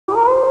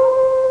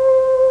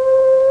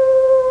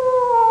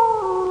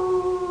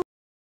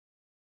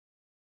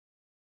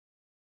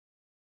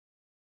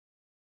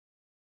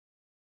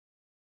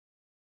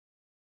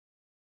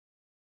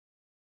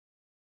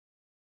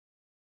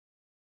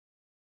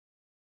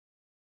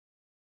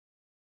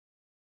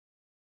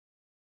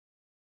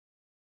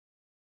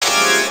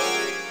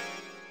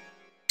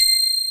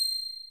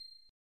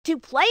To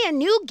play a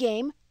new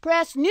game,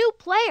 press New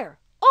Player,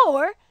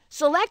 or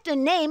select a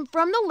name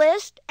from the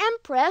list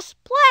and press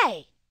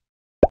Play.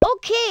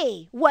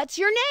 Okay, what's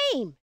your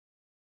name?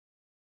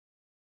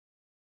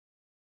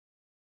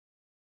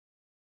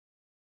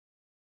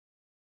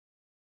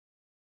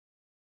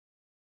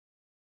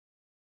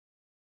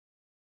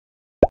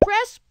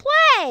 Press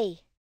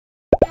Play.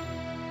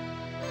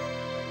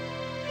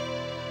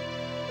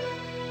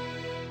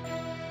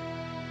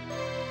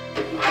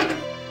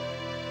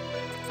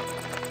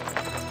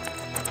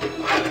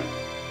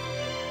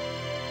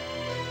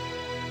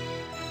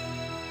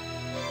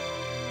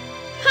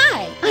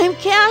 Hi, I'm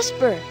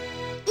Casper.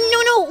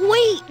 No,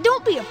 wait,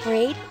 don't be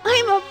afraid.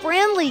 I'm a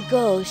friendly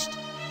ghost.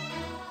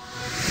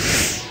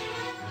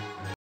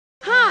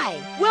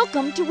 Hi,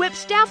 welcome to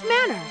Whipstaff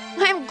Manor.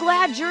 I'm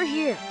glad you're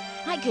here.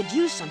 I could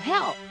use some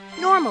help.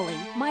 Normally,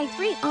 my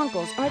 3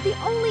 uncles are the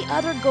only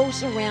other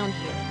ghosts around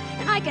here,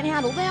 and I can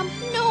handle them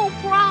no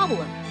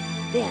problem.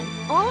 Then,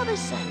 all of a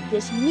sudden,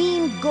 this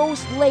mean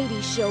ghost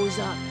lady shows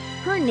up.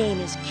 Her name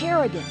is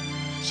Kerrigan.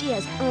 She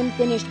has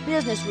unfinished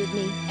business with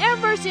me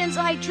ever since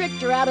I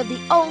tricked her out of the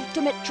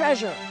ultimate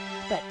treasure.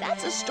 But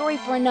that's a story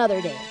for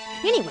another day.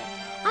 Anyway,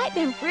 I've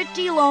been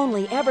pretty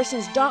lonely ever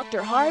since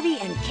Dr. Harvey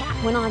and Kat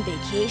went on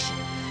vacation.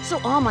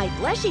 So all my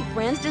fleshy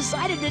friends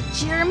decided to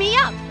cheer me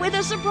up with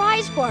a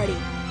surprise party.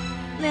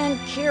 Then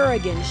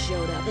Kerrigan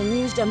showed up and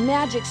used a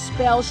magic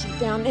spell she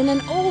found in an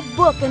old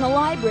book in the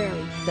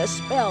library. The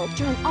spell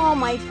turned all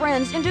my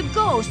friends into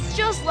ghosts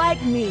just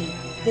like me.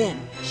 Then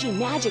she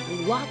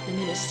magically locked them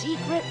in a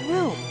secret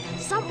room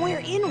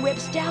somewhere in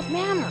Whipstaff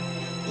Manor.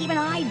 Even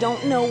I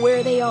don't know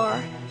where they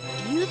are.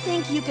 Do you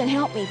think you can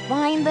help me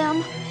find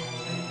them?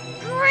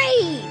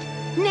 Great!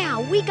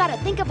 Now we gotta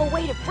think of a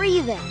way to free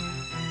them.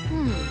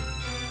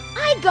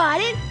 I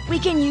got it! We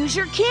can use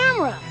your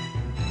camera.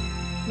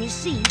 You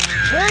see,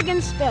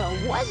 Kerrigan's spell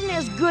wasn't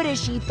as good as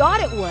she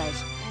thought it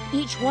was.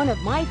 Each one of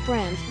my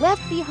friends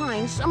left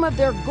behind some of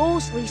their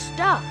ghostly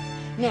stuff.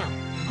 Now,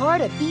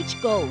 part of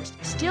each ghost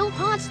still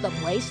haunts the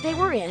place they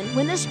were in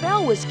when the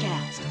spell was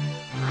cast.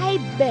 I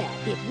bet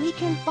if we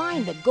can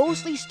find the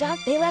ghostly stuff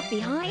they left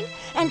behind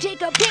and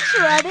take a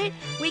picture of it,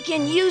 we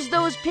can use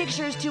those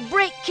pictures to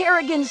break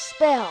Kerrigan's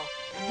spell.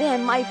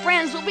 Then my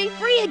friends will be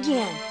free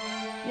again.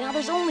 Now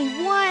there's only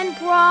one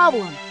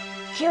problem.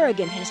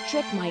 Kerrigan has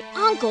tricked my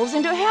uncles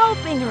into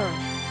helping her.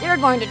 They're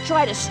going to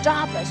try to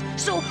stop us,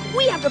 so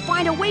we have to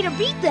find a way to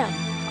beat them.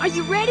 Are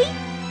you ready?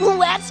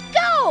 Let's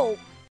go!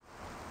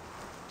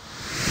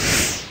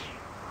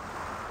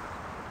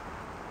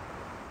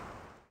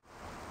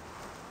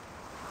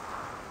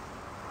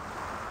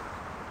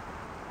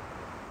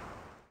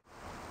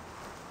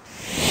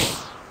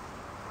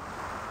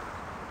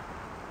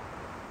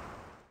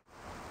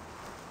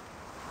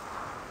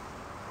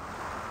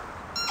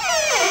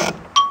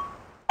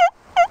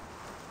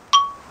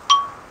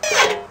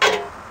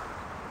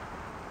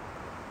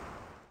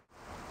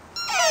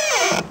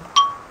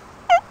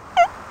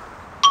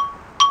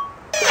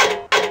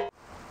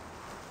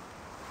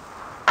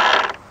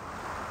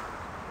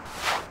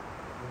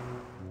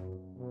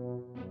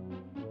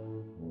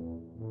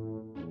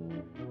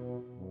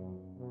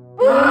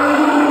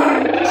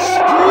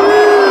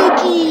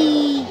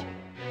 Spooky!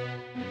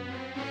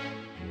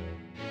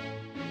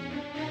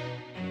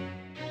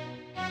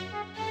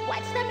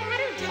 What's the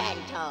matter, Ten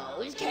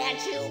Toes?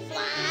 Can't you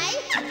fly?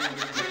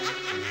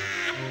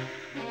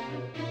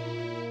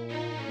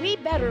 We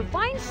better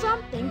find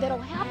something that'll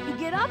help you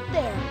get up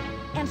there.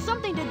 And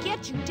something to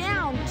get you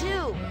down,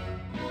 too.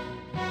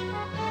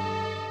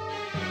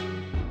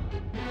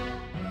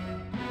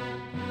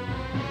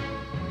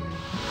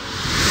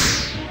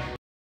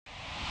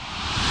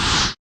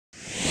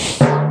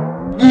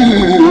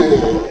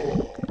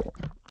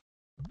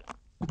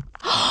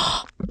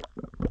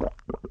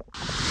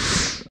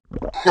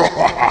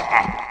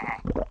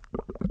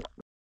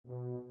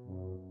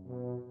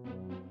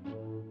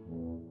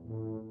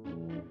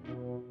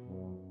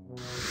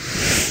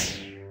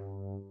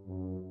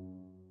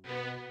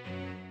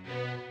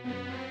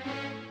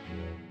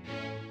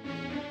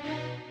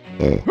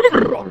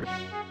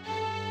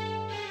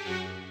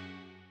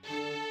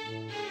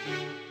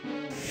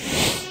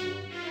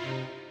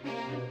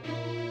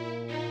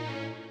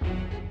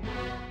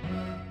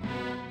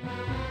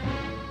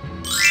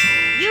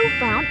 You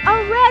found a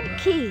red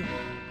key.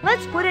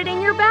 Let's put it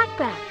in your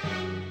backpack.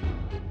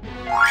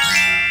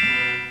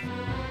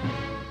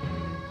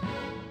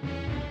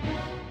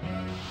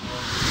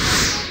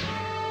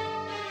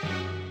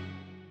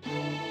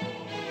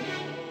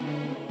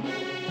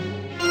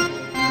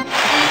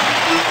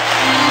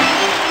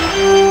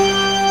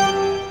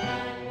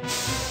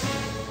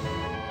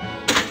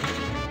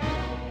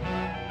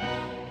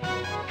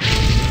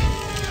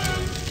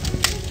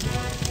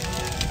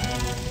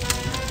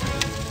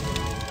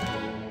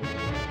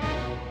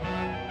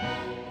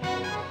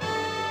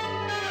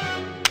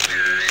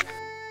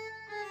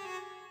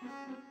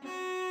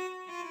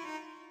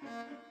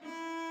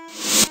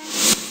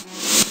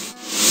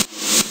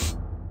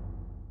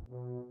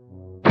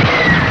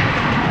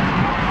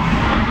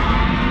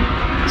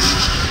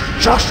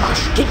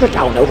 Shush, keep it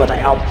down over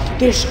there.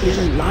 This is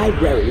a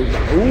library, you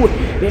know.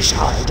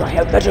 Besides, I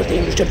have better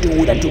things to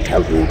do than to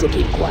tell you to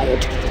keep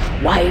quiet.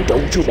 Why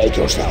don't you make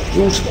yourself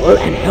useful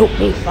and help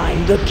me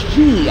find the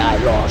key I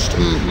lost?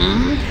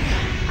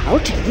 I'll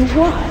tell you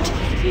what.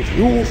 If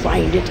you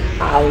find it,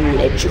 I'll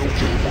let you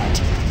keep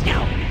it.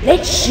 Now,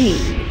 let's see.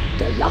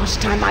 The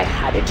last time I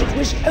had it, it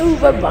was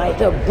over by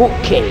the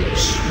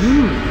bookcase.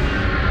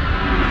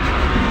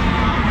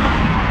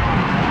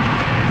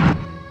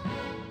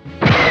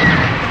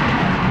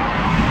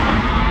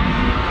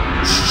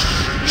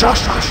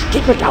 Shush,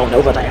 keep it down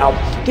over there.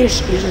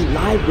 This is a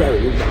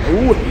library, you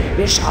know.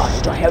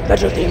 Besides, I have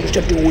better things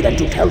to do than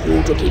to tell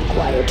you to keep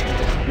quiet.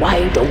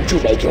 Why don't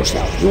you make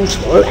yourself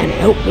useful and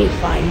help me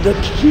find the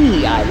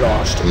key I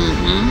lost?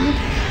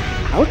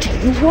 I'll tell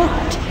you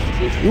what.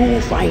 If you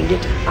find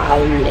it,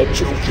 I'll let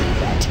you keep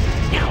it.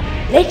 Now,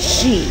 let's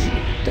see.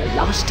 The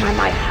last time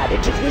I had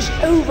it, it was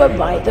over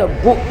by the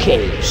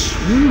bookcase.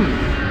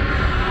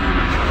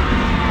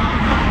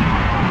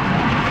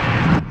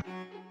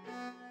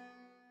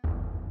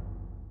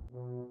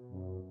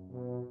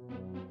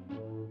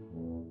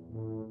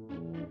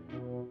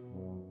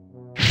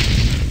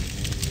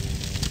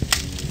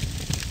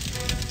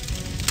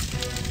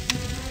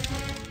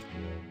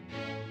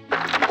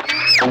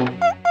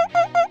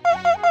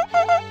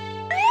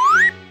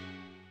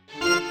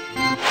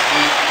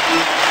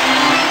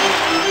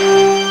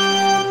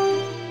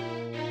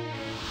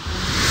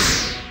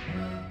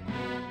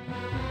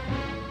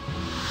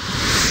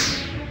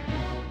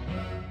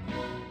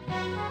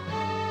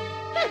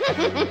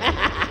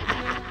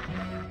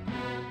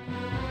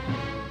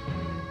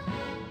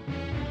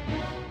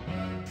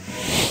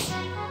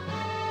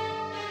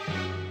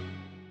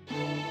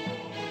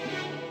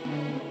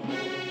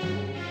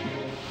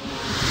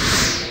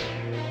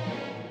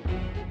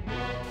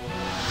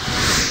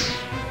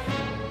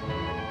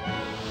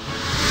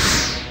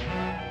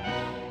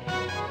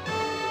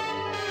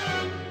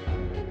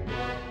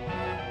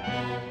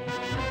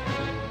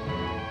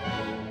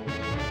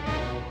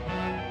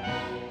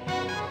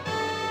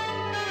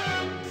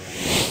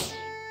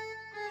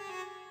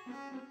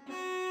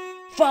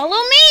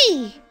 Follow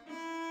me!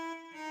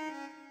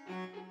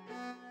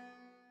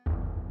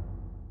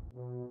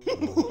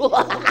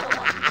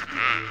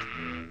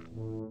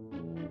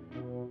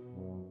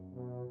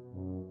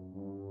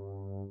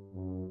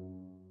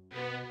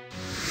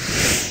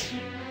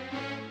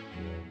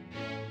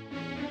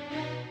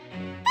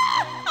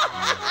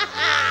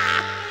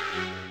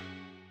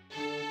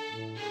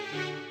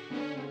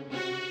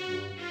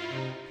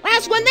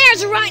 Last one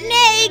there's a rotten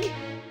egg!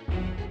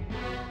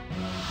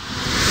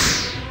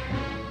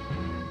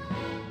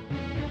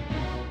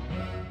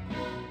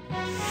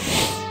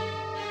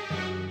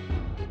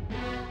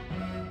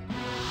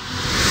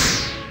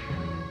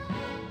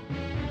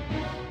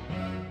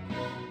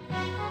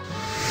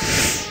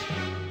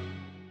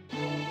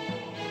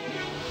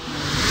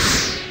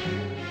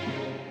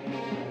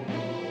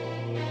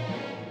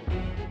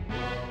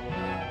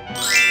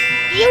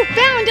 You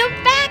found a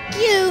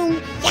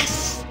vacuum!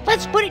 Yes!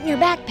 Let's put it in your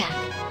backpack.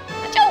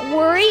 But don't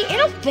worry,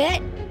 it'll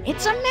fit.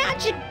 It's a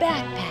magic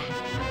backpack.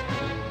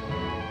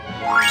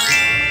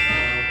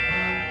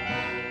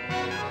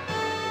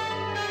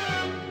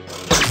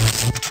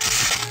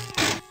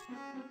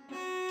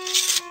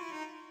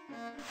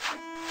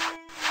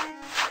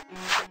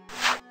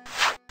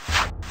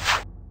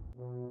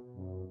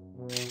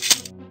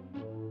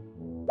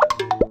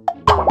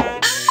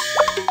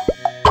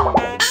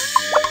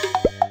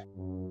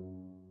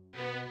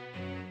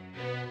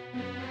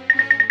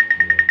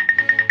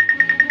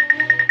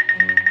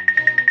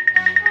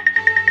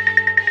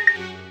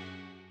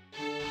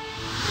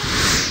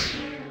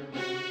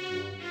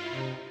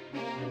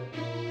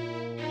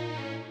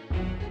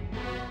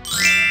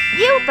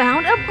 You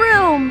found a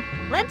broom!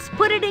 Let's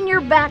put it in your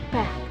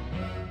backpack.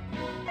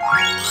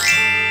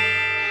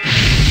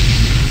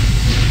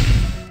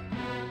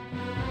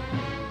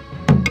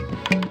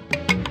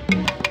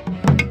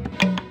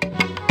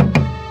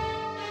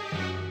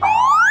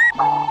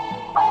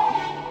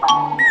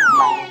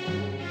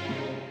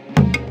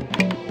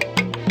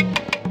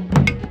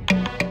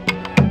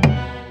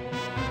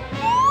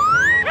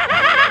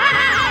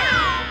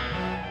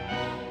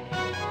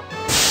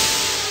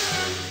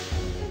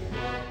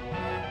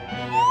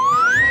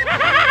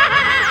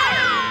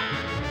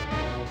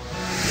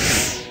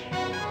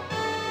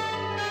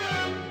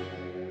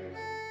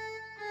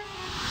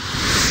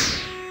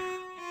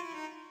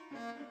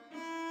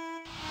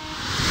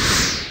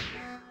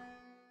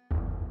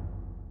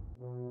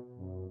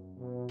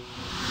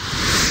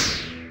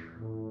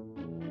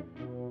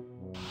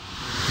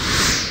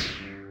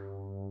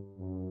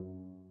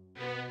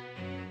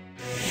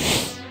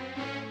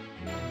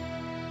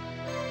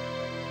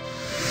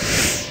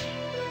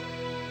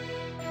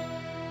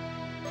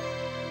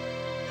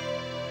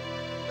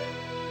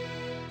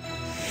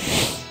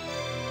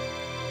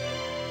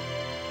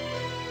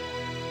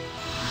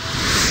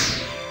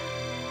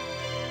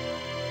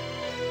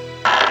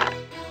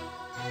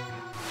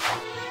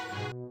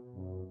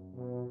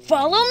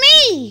 Follow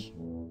me!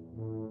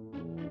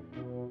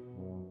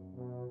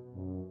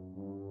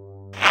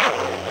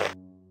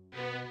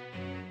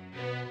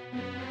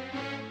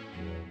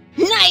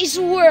 Nice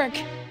work!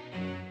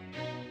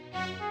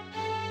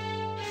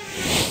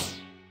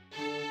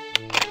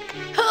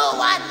 Who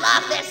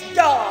unlocked this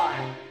door?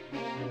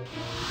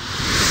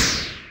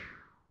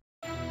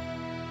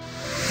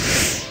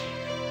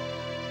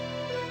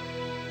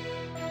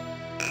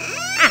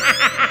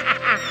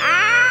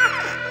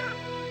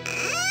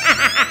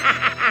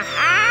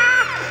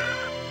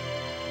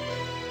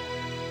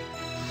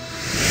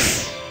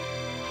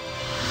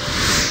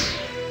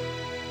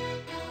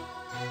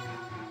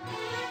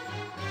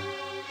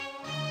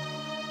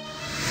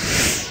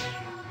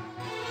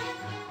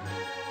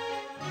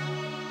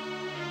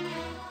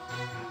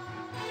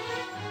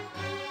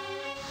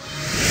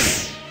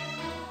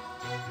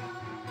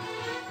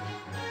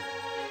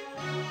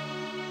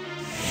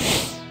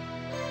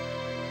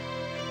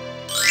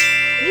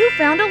 You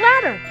found a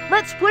ladder.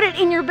 Let's put it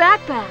in your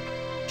backpack.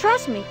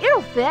 Trust me,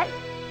 it'll fit.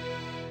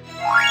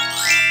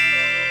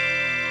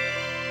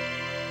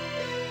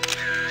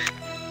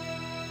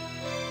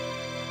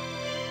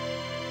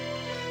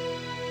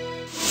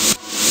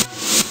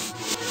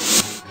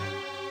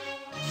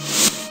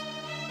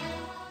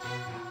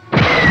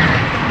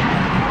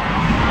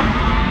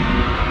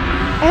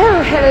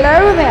 Oh,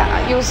 hello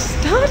there. You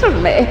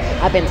startled me.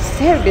 I've been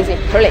so busy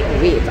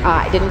pulling weeds,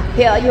 I didn't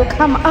hear you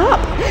come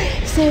up.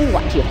 So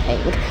what do you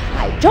think?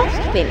 I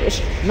just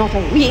finished. Not a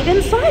weed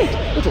in sight.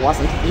 It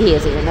wasn't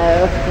easy, you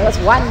know. There was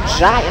one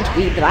giant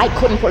weed that I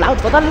couldn't pull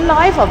out for the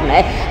life of me.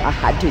 I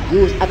had to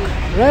use a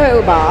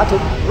crowbar to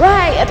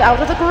pry it out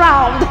of the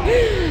ground.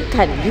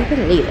 Can you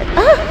believe it?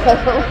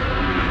 Oh.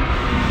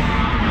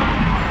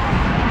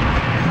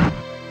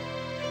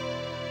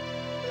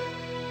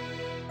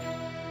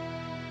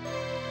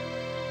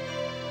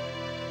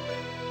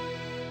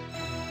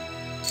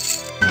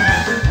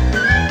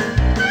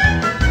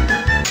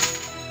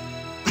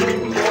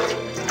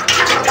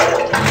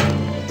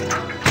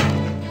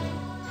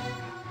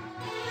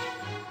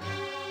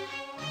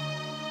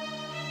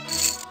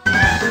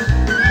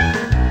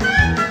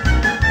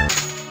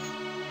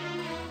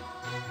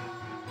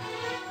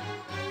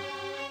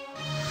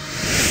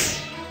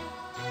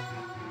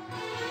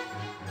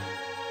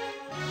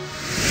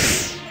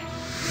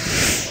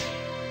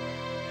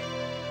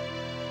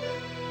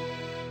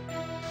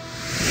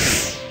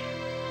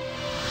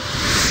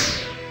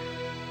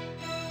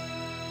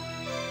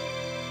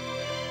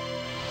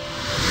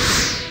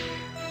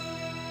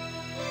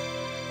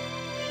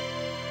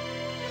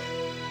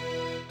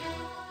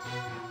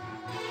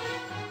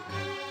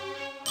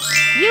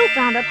 You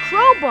found a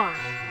crowbar.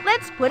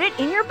 Let's put it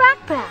in your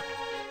backpack.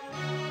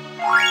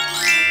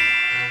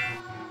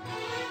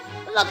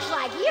 Looks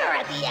like you're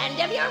at the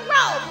end of your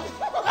rope.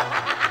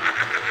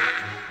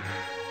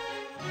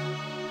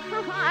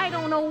 I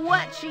don't know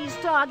what she's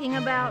talking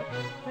about,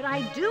 but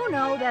I do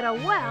know that a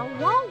well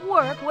won't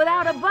work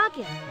without a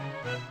bucket.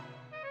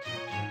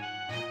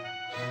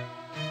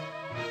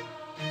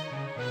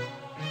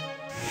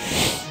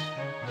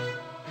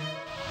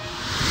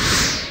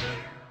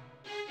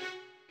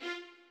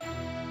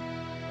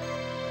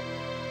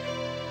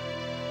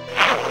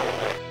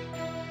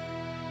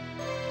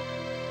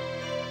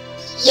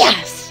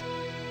 Yes!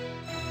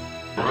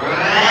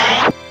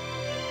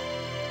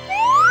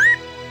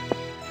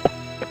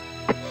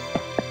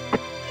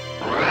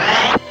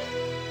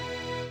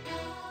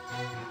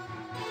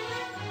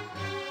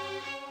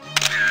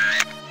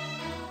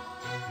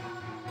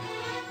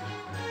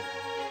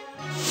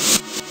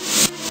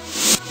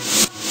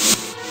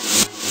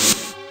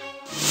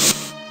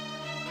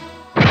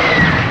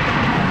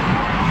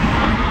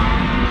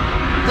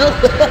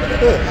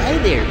 Oh, hi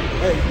there.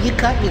 You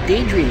caught me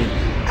daydreaming.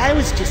 I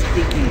was just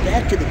thinking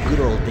back to the good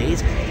old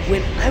days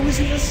when I was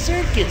in the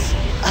circus.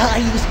 I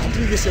used to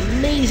do this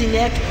amazing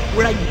act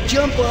where I'd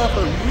jump off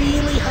a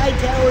really high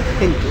tower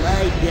and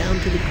glide down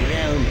to the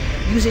ground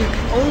using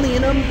only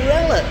an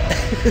umbrella.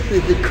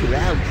 The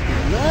crowd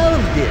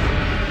loved it.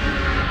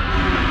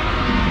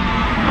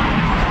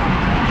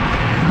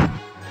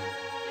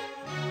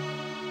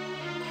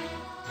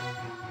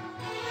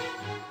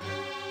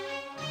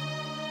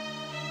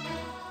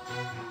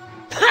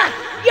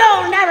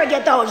 You'll never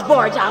get those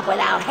boards off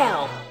without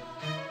help.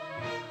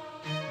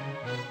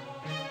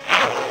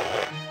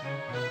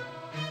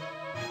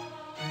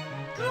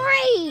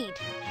 Great!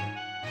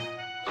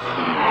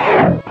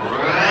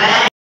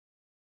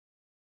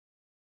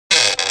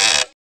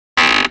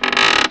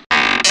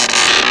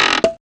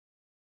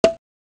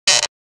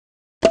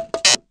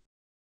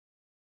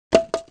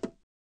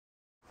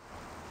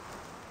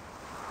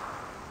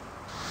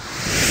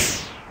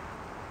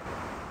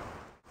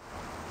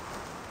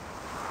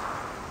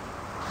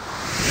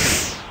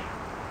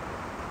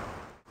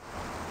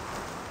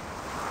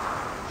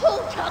 Who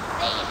took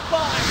these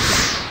boards?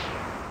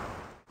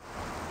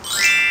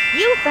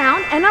 You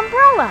found an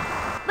umbrella.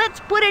 Let's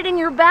put it in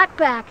your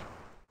backpack.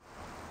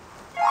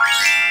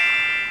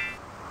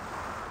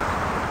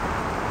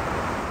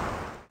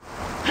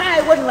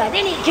 I wouldn't let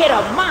any kid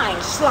of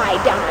mine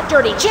slide down a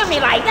dirty chimney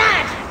like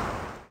that.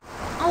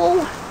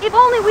 Oh, if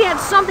only we had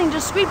something to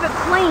sweep it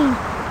clean.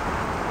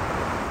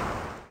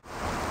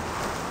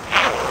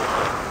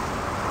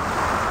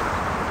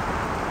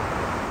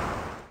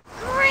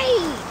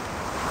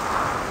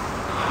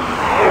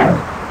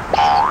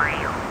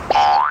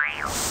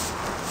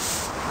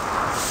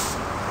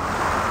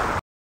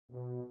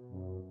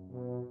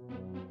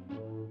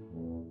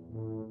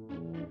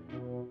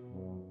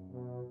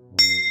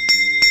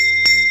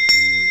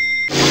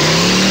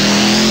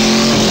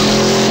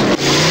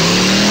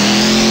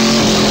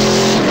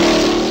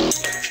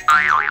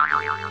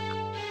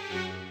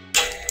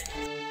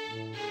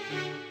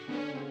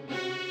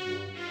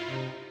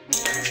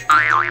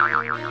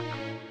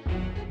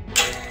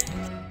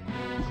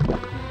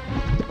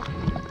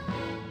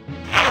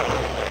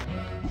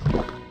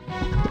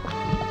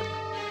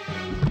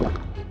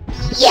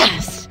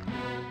 Yes!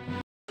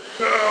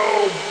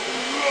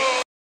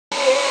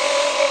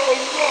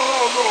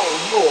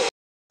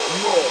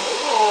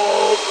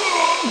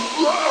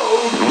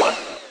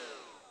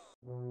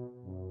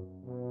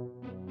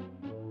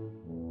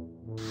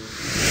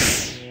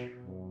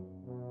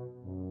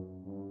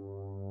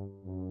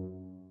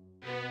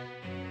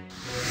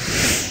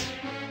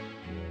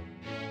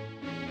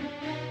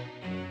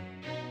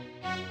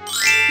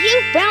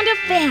 You found a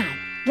fan.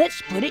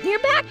 Let's put it in your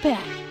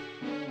backpack.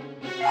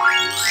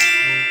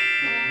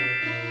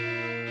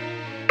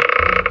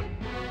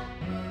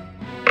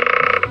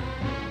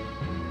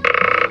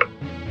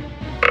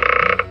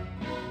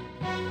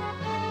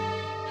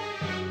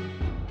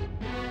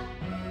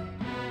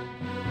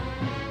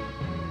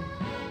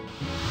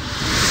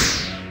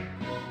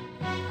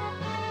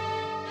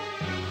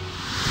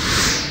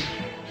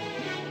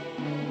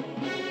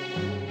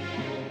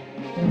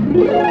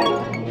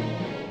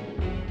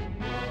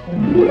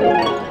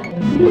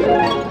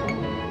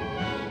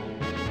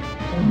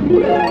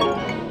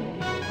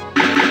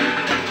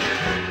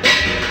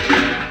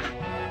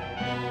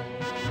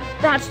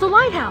 That's the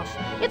lighthouse.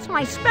 It's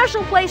my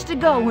special place to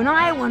go when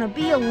I want to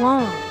be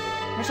alone.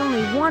 There's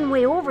only one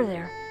way over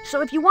there,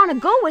 so if you want to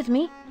go with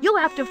me, you'll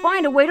have to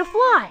find a way to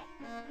fly.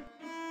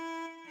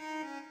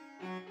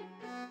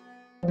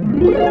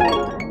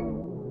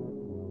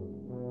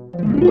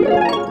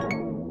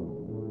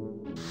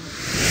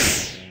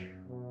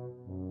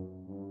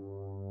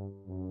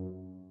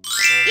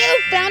 You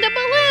found a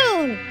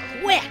balloon!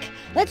 Quick,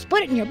 let's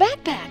put it in your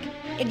backpack.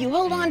 If you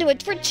hold on to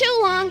it for too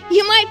long,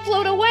 you might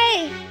float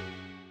away.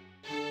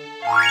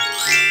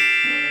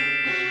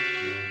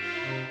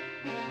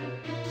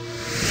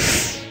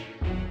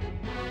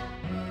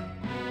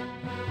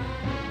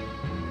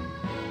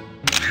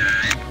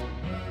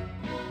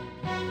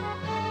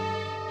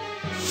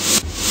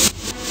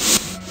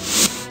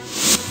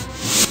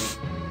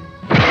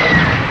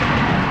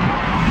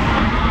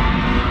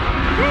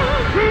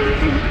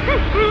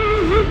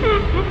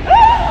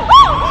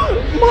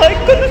 My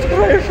goodness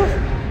gracious!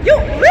 You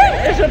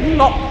really should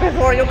knock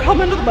before you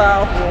come into the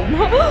bathroom.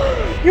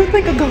 You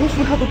think a ghost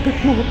would have a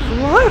bit more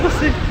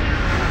privacy?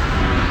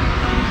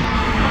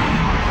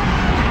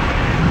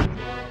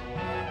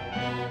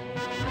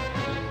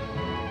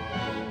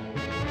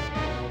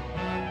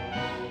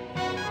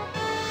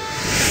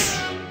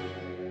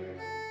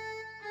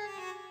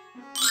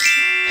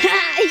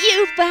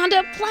 You found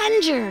a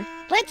plunger.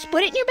 Let's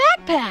put it in your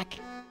backpack.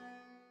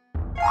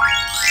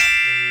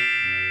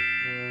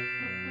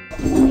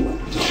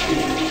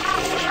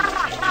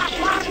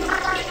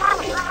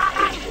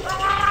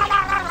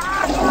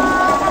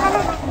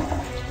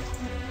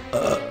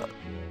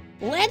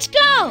 Let's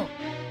go!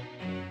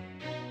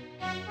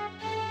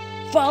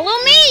 Follow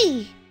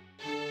me!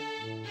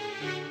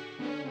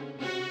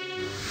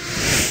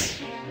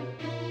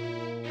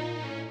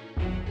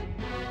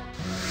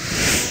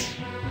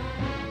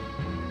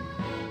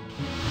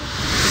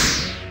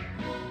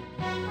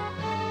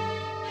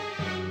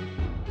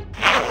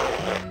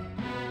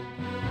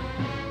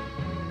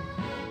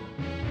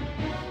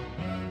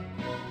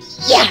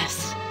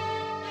 Yes!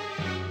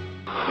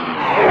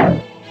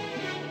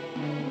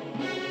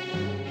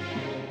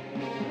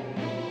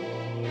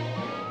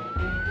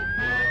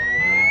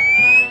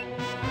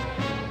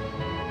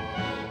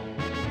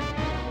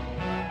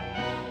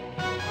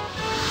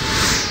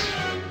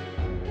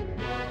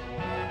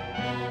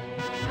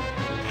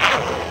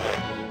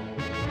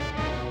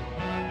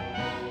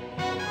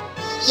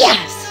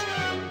 Yes!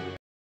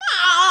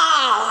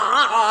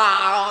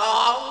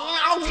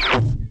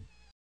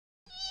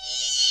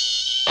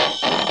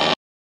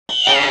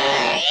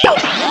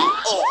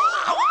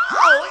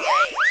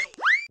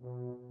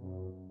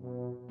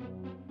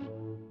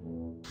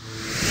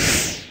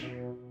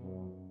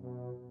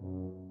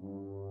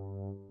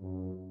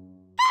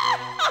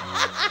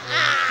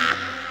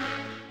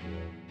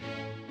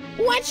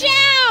 Watch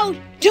out!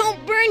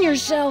 Don't burn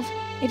yourself.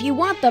 If you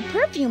want the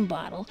perfume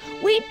bottle,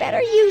 we'd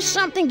better use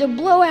something to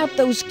blow out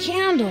those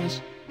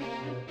candles.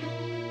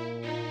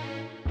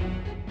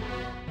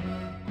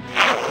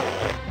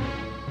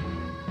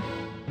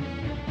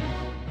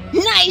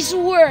 Nice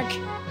work!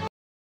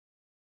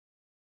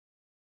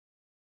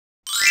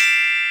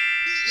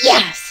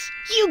 Yes!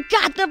 You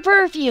got the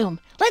perfume!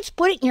 Let's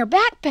put it in your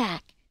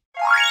backpack.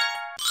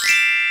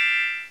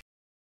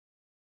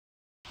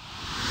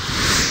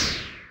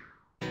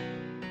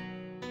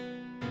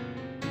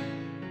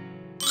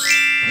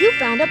 You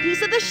found a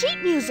piece of the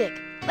sheet music.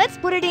 Let's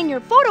put it in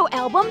your photo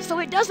album so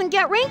it doesn't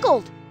get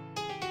wrinkled.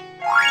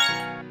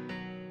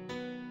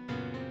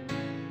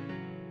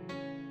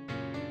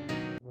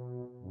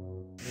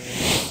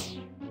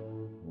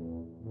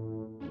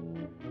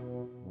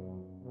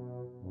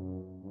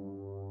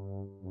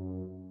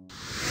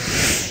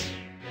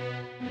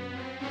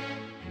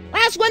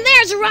 Last one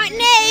there's a rotten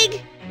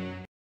egg.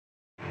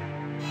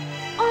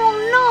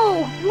 Oh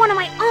no! One of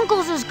my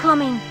uncles is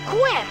coming.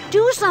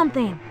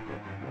 something!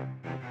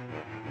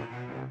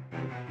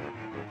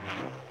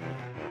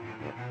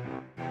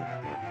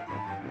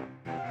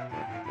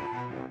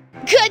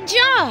 Good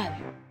job!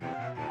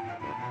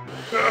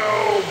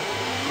 Oh,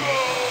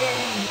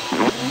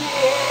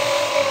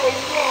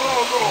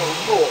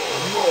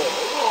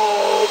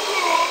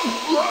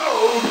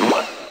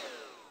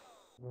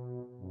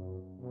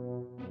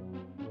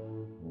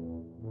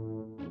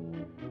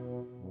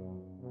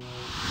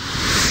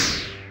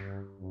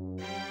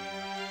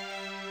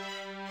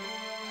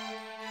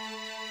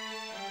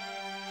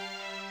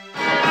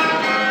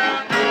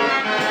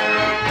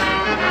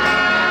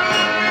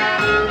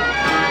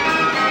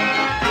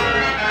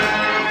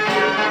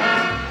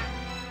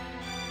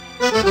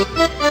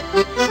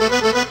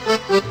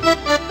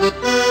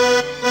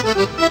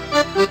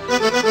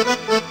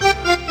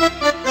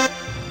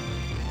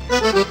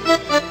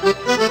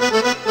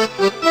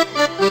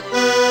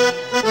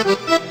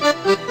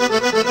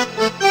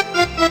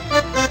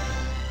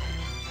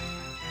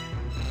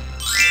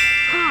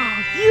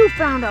 you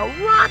found a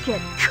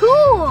rocket!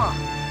 Cool!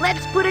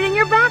 Let's put it in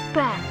your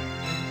backpack.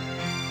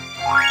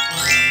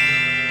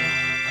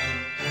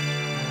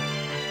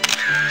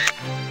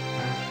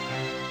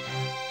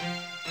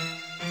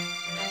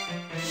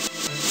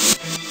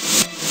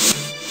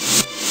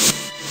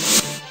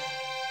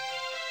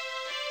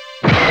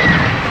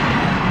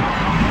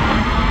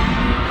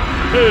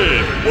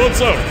 Hey, what's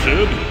up,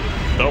 kid?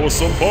 That was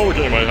some ball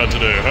game I had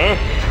today, huh?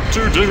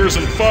 2 dingers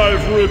and 5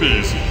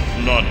 ribbies.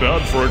 Not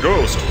bad for a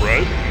ghost,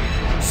 right?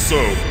 So,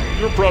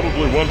 you're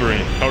probably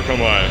wondering how come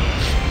I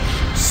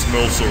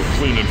smell so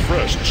clean and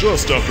fresh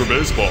just after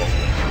baseball.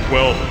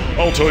 Well,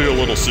 I'll tell you a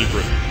little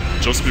secret.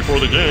 Just before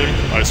the game,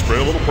 I spray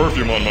a little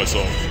perfume on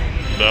myself.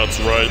 That's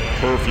right,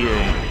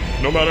 perfume.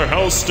 No matter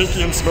how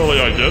stinky and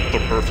smelly I get, the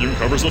perfume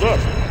covers it up.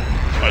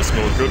 I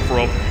smell good for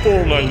a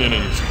full 9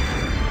 innings.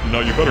 Now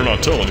you better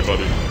not tell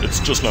anybody. It's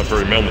just not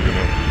very manly, you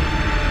know.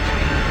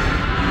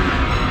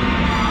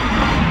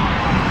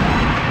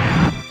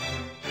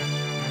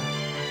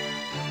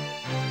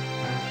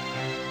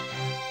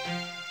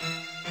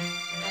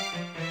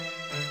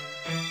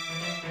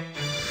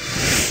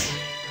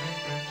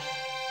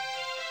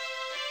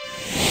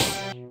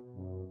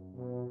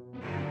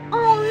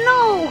 Oh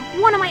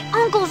no! One of my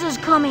uncles is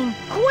coming!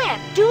 Quick,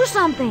 do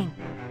something!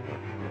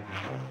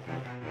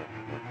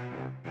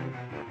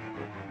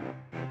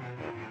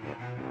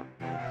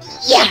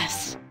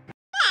 Yes!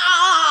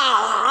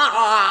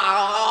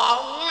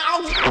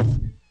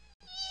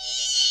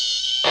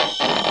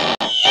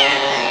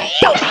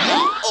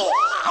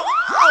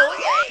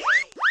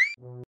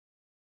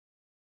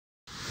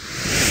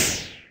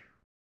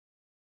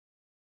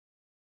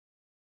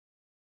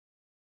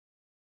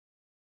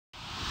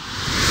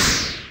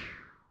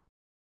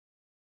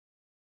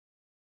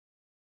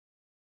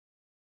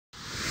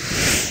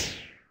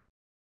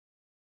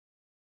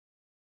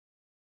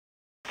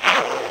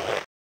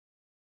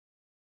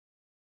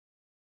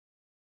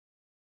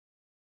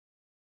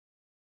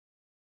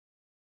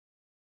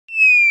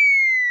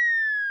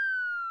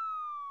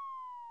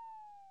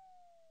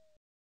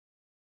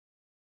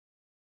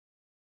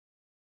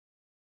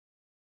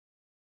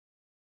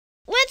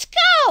 Let's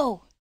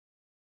go!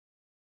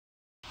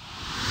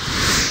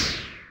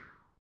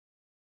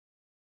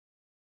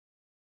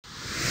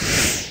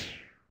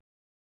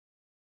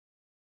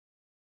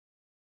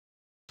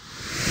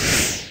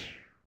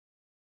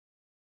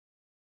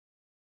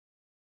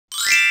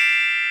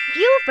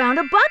 You found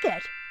a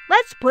bucket!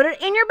 Let's put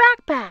it in your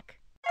backpack.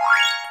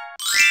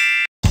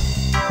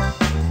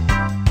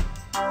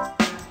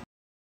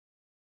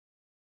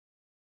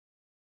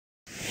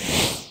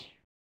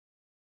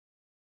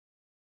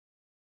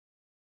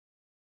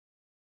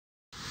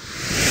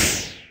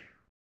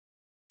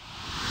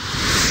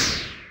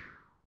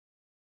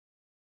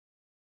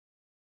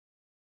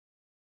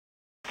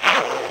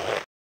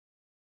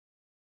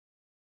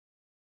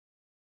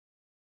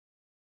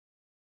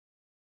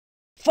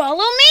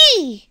 Follow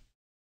me!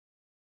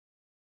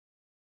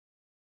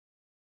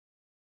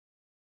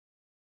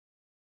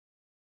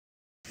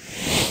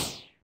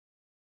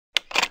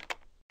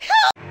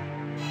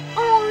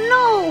 Oh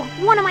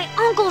no! One of my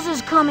uncles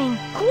is coming!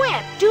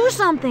 Quick, do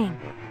something!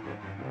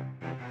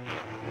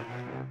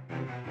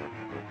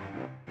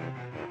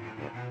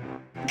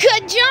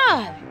 Good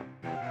job!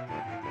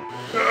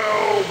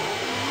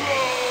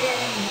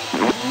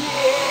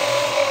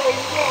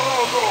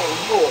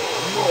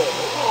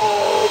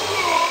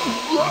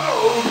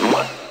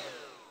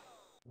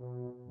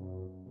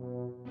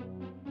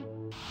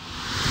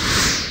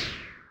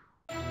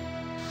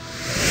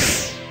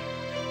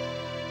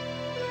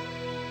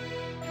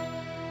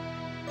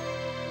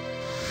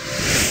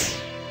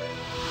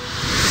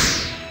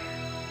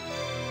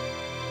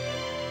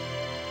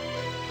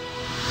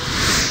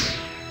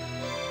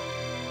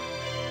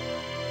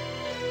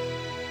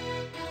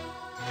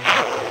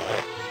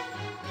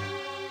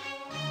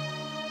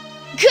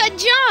 Good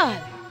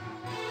job!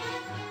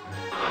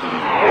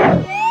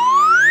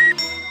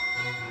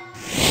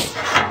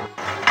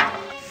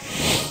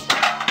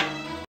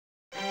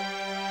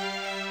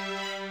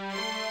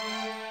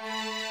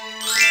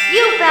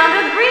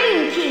 found a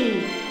green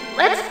key.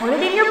 Let's put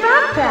it in your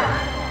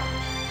backpack.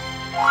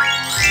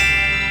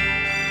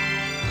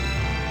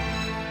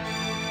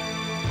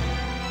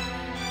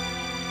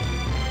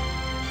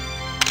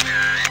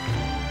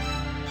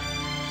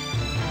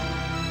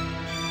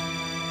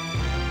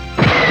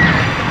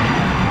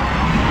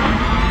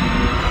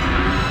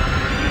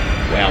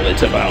 Well,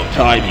 it's about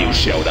time you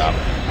showed up.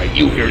 Are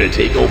you here to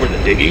take over the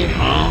digging,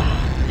 huh?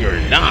 You're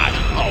not?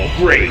 Oh,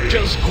 great,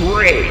 just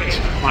great.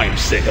 I'm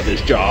sick of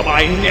this job.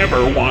 I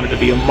never wanted to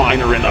be a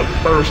miner in the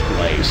first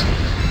place.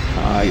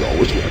 I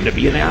always wanted to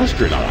be an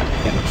astronaut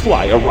and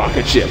fly a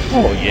rocket ship.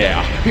 Oh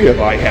yeah, if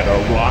I had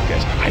a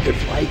rocket, I could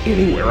fly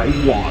anywhere I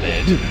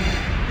wanted.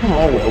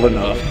 Oh, well,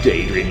 enough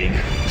daydreaming.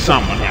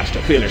 Someone has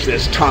to finish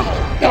this tunnel.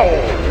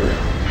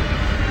 Oh.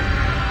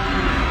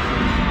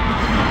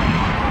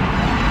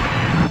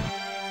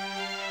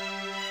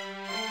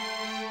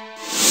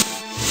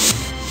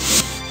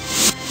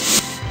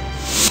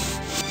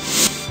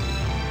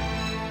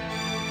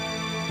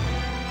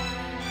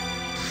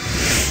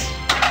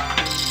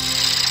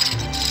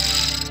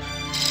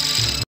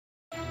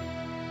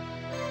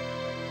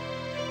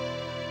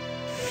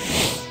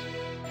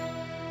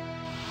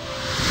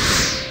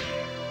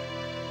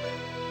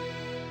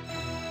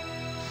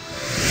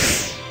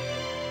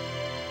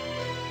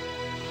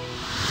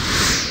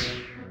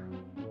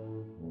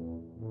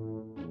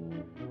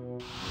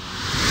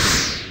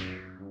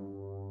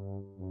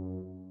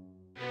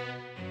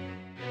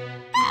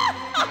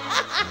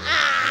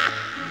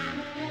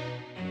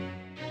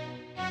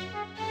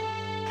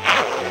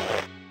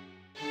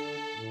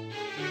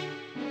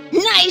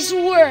 Nice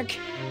work!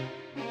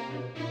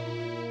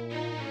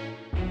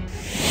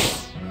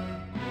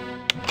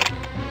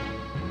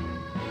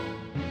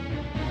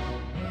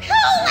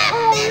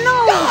 Oh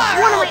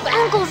no! One of my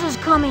uncles is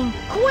coming!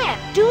 Quick,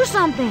 do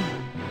something!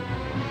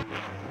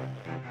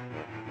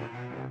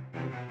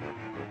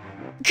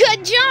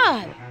 Good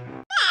job!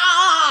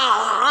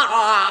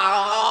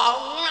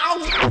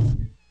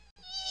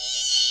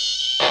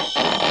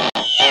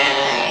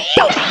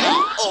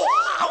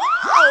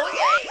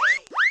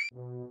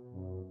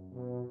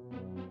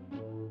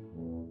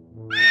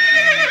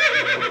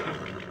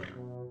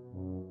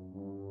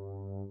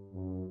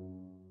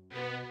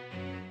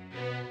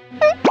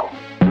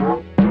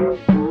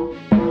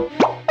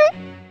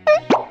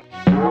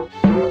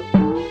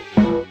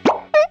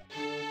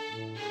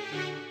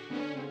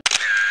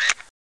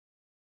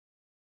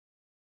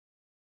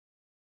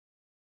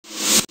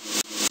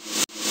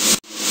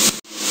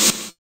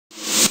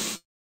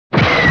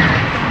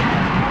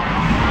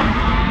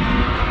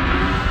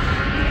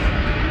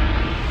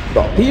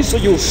 The piece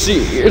you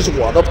see is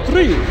one of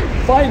 3.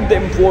 Find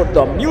them for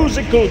the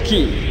musical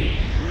key.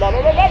 La la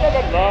la la la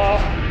la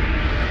la.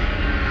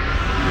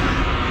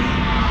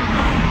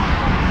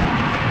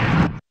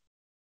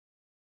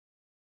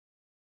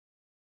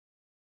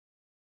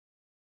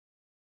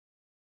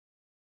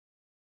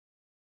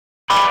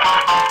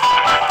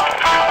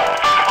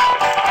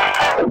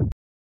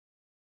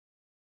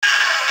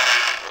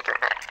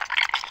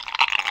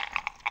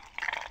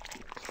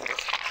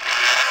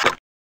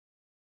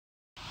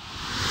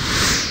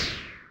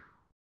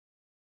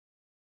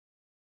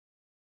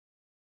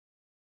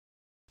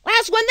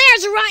 Last one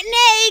there's a rotten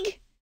egg!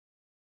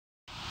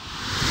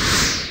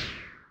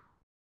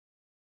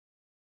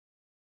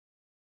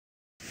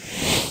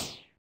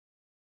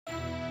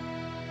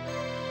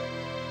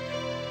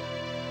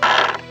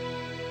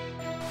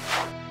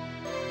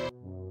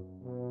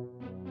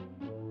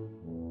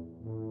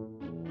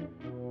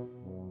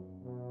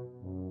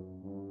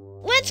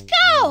 Let's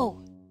go!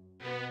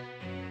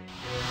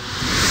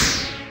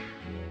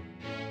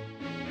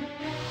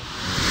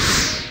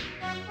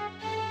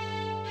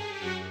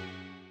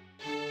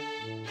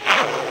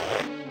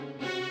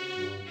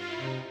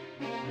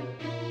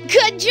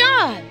 Good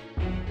job!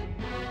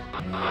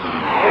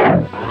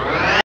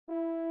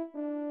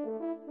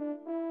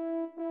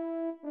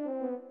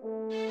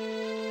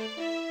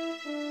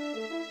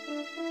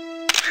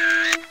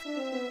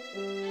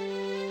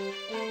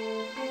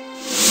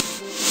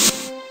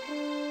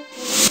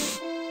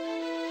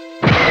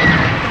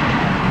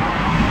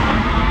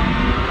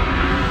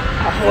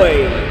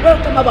 Ahoy!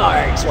 Welcome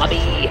aboard,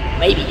 Swabby.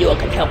 Maybe you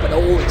can help an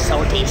old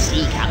salty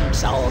sea captain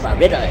solve a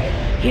riddle.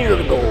 Here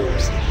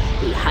goes.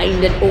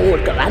 Behind an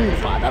old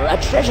grandfather a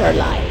treasure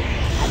lies,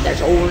 and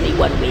there's only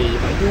one way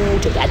for you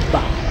to get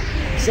by.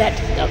 Set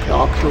the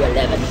clock to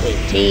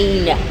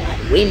 11:15,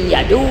 and when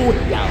you do,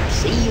 you'll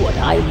see what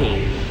I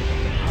mean.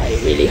 I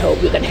really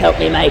hope you can help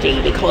me,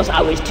 matey, because I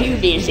was too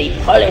busy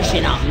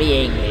polishing up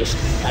me English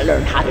to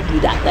learn how to do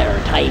that there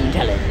time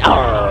telling.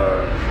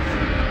 Arr!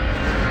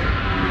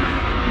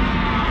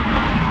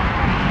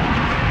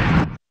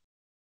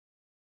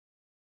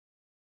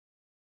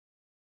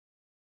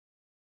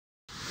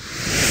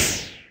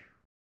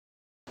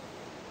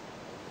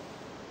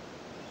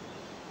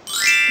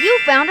 You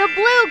found a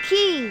blue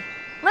key.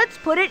 Let's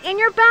put it in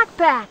your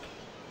backpack.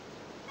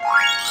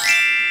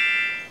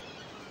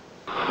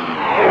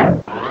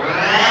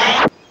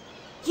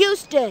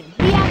 Houston,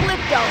 we have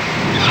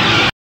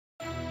liftoff.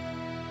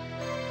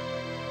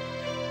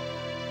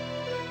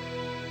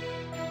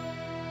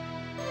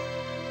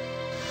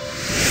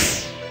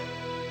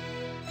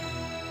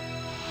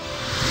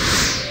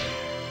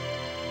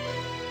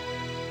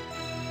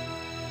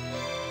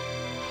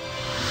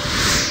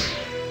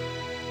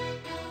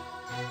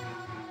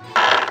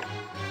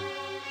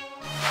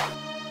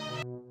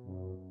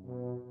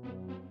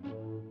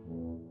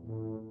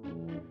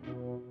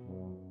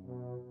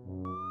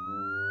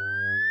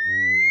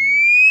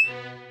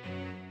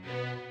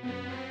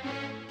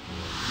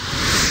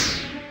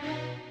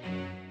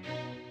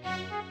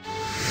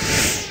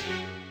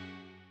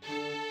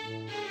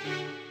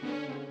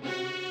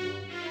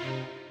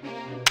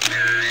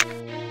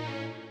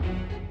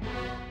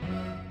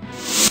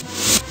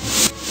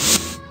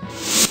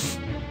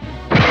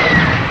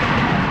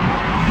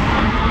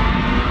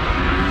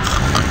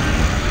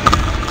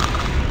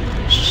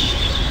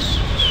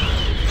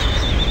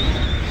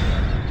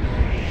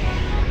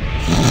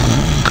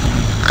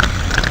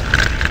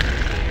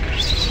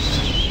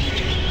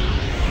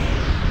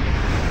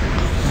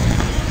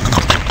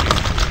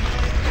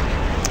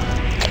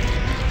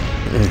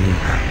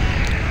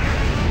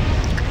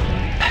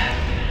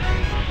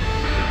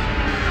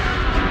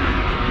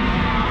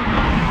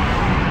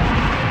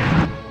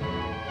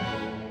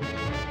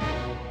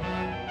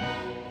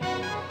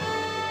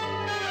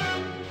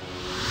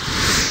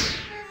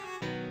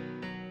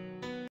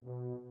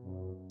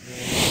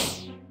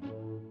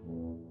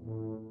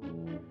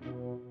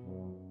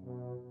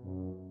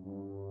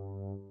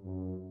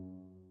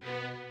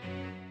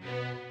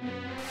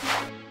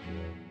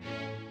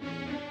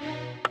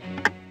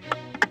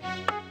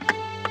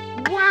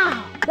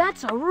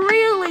 That's a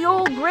really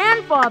old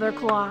grandfather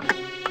clock.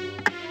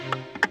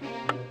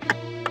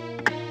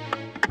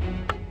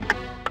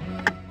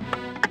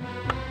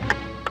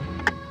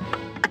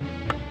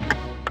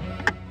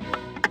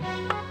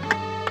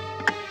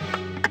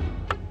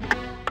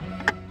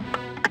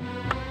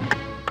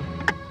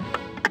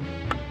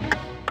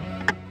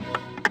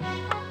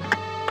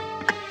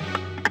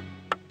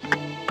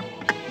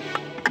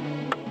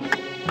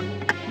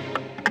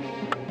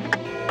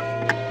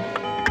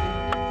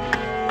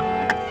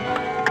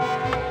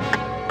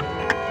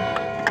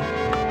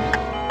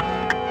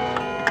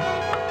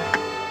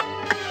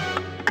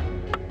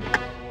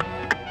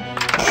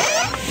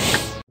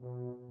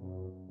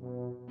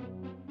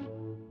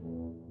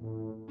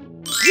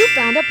 You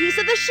found a piece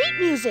of the sheet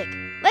music.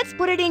 Let's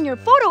put it in your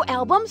photo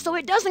album so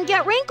it doesn't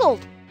get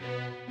wrinkled.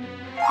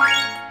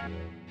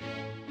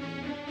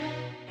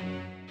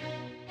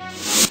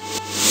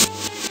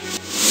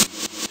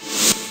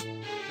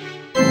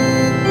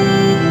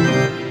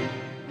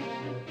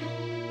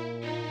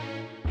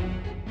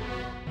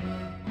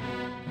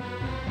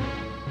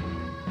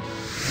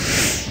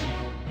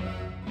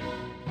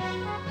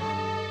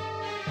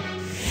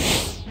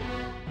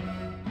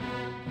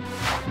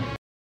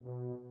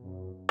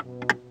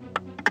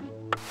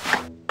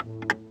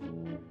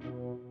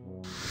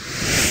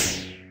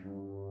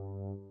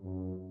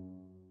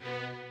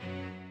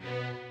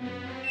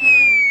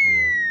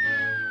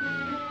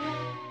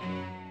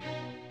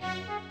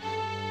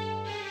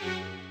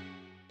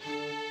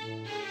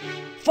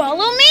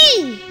 Follow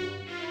me!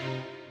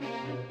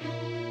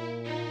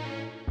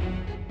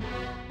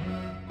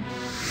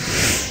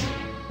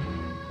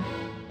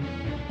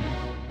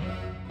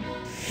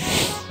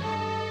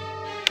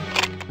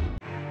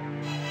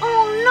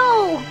 Oh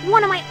no!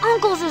 One of my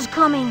uncles is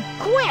coming!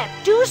 Quick,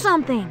 do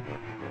something!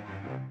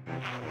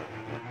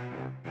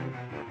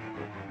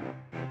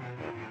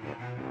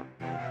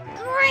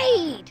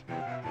 Great!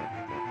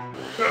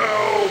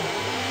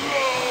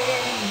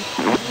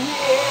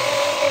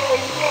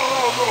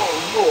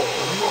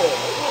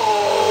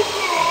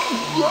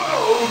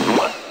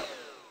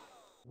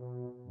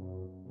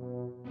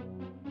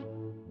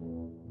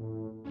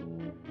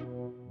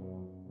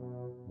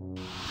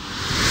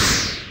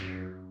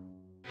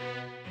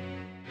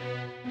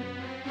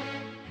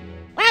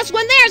 Last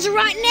one there's a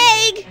rotten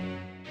egg!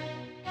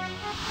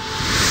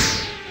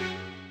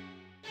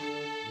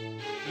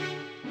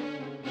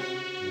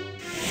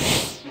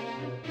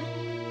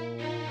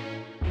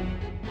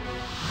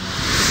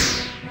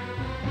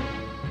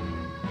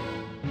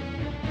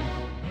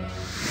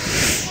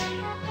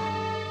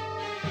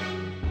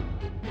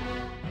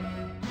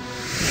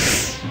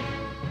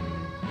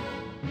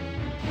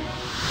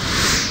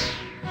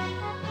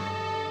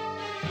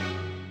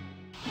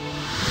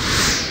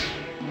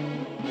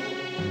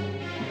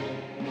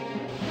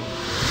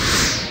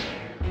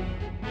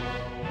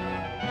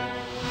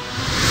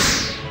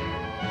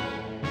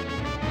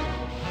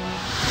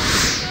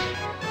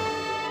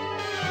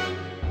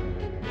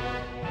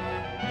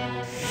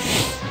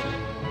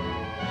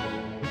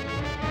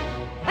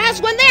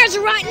 Last one there's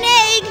a rotten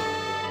egg!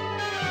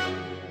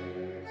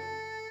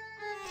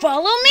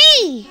 Follow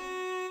me!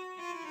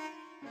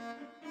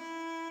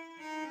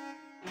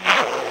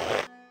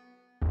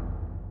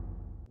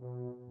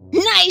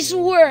 Nice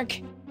work!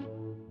 Who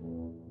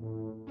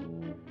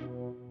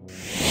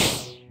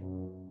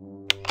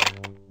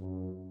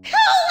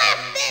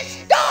left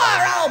this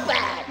door open?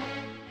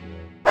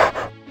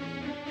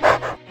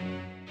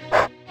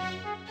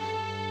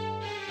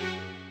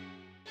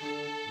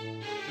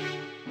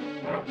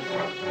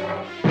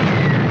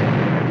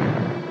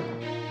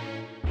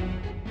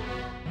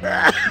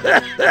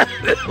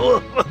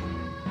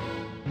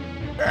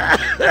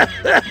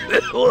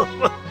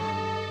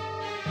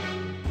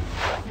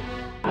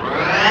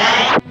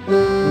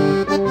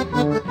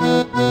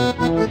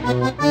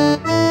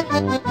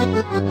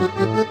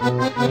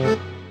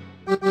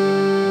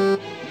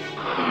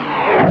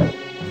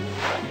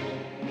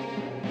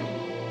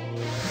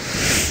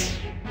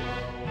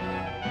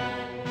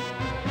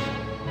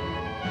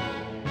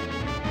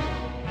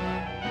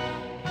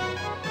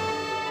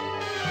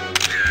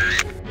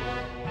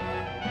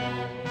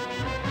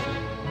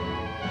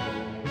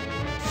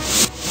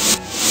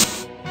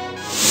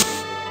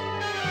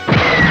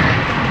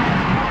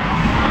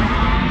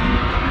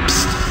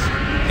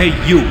 Hey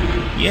you,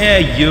 yeah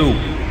you,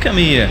 come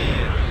here.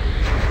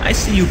 I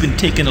see you've been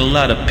taking a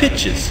lot of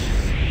pictures.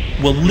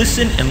 Well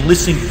listen and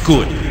listen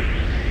good.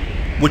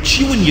 What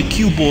you and your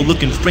cue ball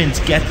looking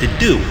friends got to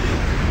do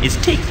is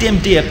take them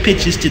there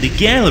pictures to the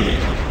gallery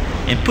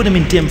and put them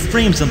in them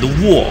frames on the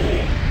wall.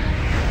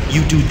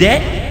 You do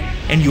that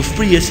and you'll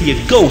free us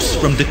here ghosts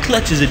from the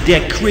clutches of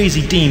that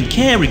crazy Dame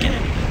Carrigan.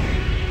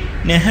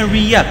 Now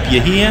hurry up,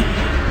 you hear?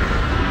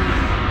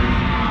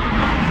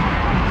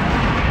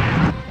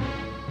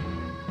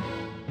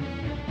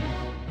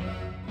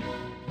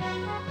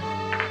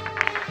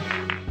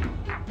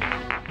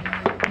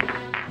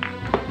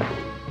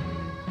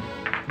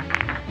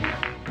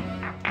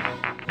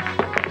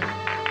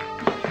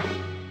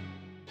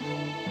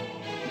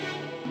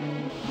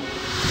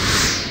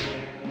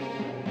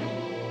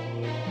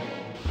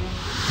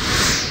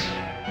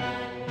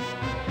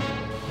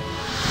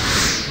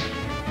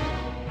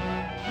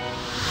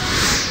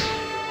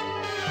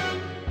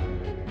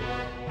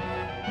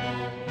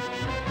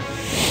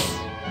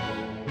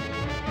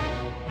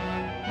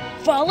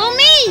 Follow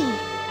me!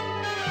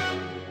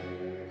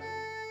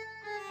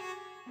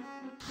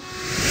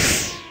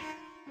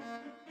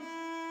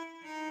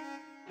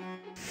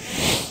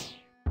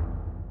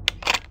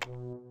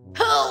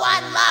 Who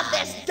unlocked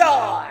this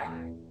door?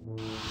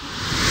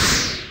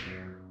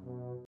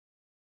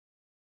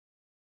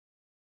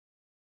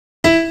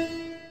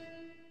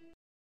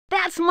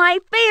 That's my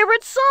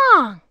favorite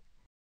song!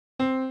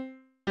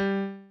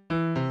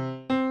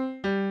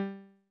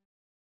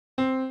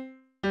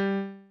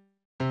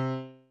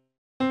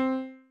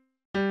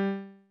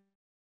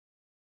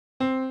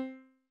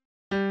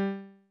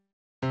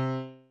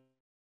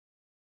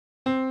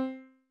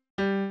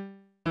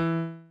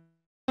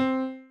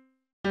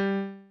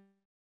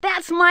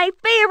 That's my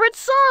favorite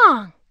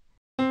song!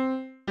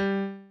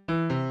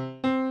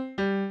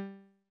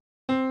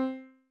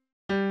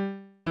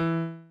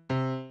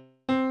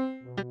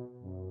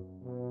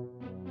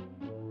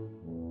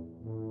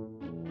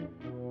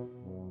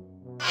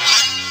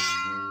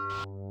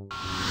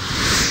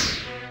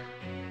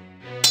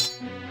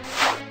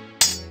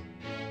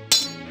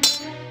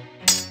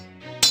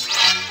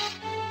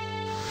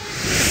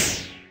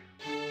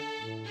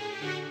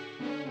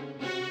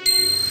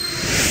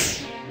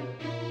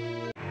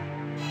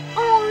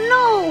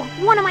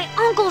 One of my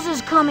uncles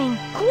is coming!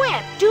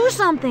 Quick, do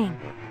something!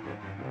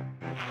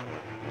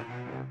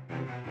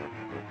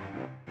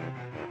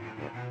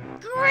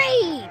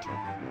 Great!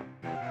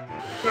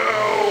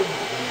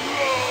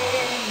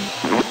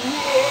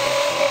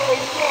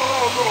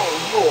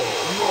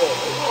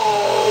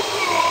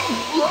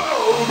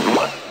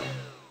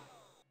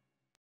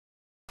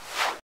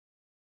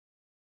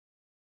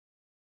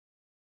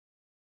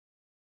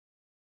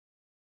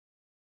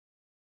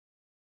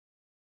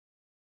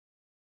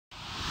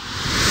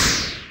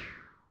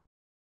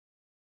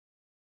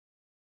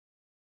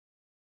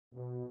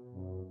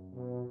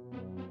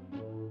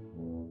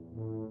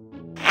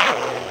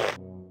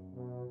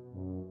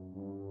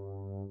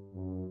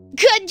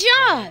 Good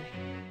job!